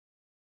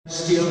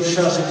Steel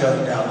shutters are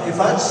going down. If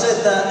I'd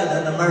said that in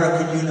an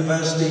American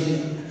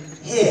university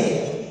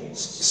here,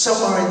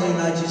 somewhere in the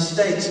United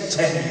States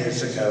 10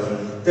 years ago,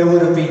 there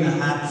would have been a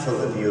handful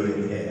of you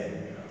in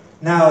here.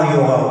 Now you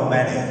are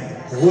many.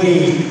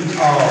 We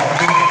are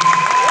many.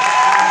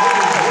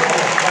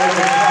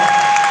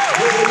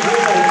 We will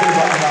give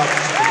our love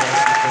to the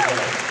rest of the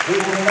world. We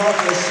will not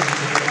listen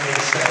to the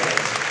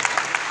naysayers.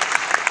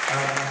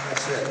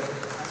 That's it.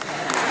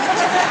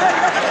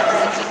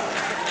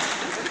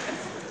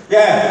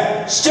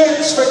 Yeah,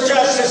 Students for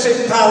Justice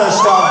in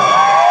Palestine.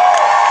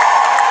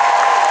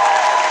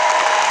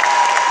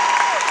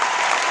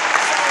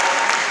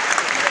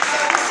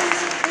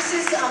 This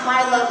is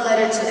my love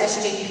letter to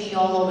SJP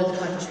all over the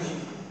country.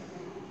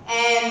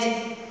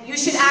 And you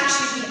should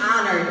actually be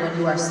honored when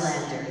you are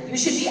slandered. You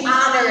should be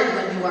honored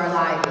when you are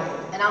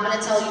libeled. And I'm going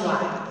to tell you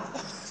why.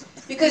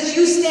 Because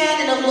you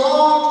stand in a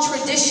long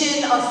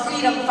tradition of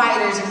freedom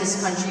fighters in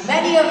this country,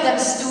 many of them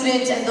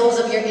students and those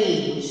of your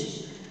age,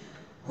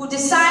 who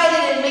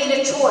decided and made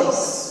a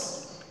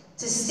choice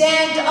to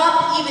stand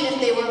up even if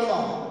they were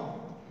alone.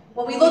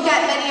 When we look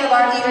at many of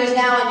our leaders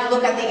now, and you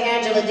look at the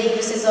Angela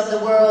Davises of the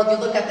world, you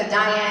look at the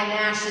Diane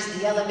Nashes,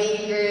 the Ella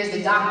Bakers,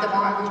 the Dr.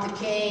 Martin Luther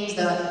Kings,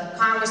 the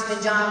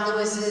Congressman John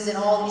Lewises, and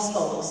all these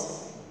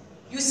folks,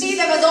 you see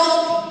them as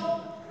old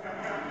people.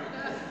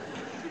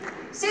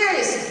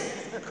 Seriously.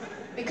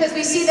 Because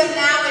we see them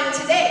now and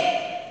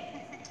today.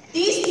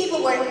 These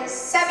people were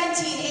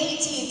 17,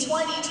 18,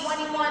 20,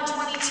 21,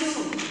 22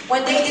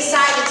 when they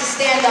decided to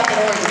stand up and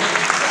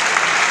organize.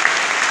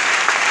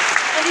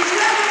 And did you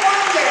ever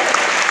wonder,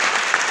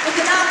 with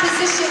an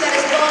opposition that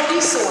is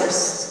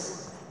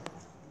well-resourced,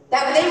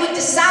 that they would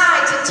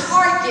decide to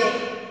target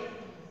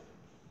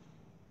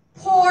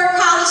poor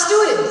college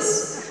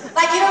students?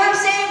 Like, you know what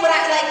I'm saying?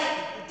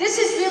 This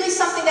is really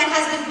something that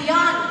has been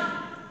beyond me.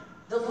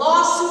 The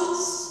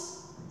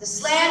lawsuits, the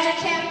slander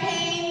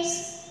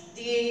campaigns,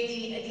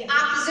 the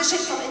opposition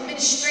from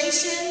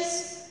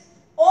administrations,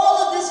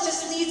 all of this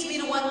just leads me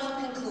to one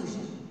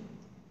conclusion.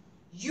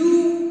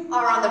 You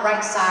are on the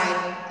right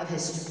side of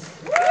history.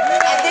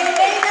 And you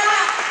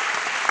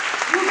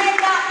may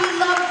not be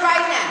loved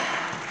right now,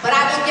 but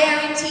I will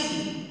guarantee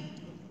you,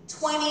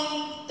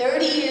 20,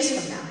 30 years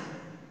from now,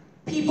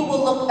 people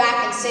will look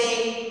back and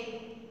say,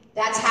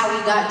 that's how we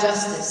got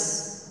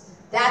justice.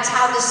 That's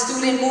how the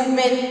student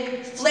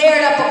movement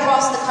flared up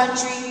across the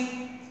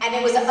country, and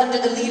it was under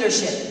the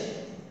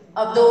leadership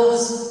of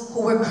those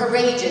who were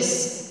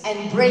courageous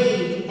and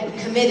brave and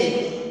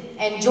committed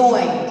and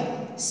joined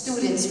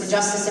Students for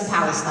Justice in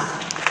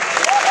Palestine.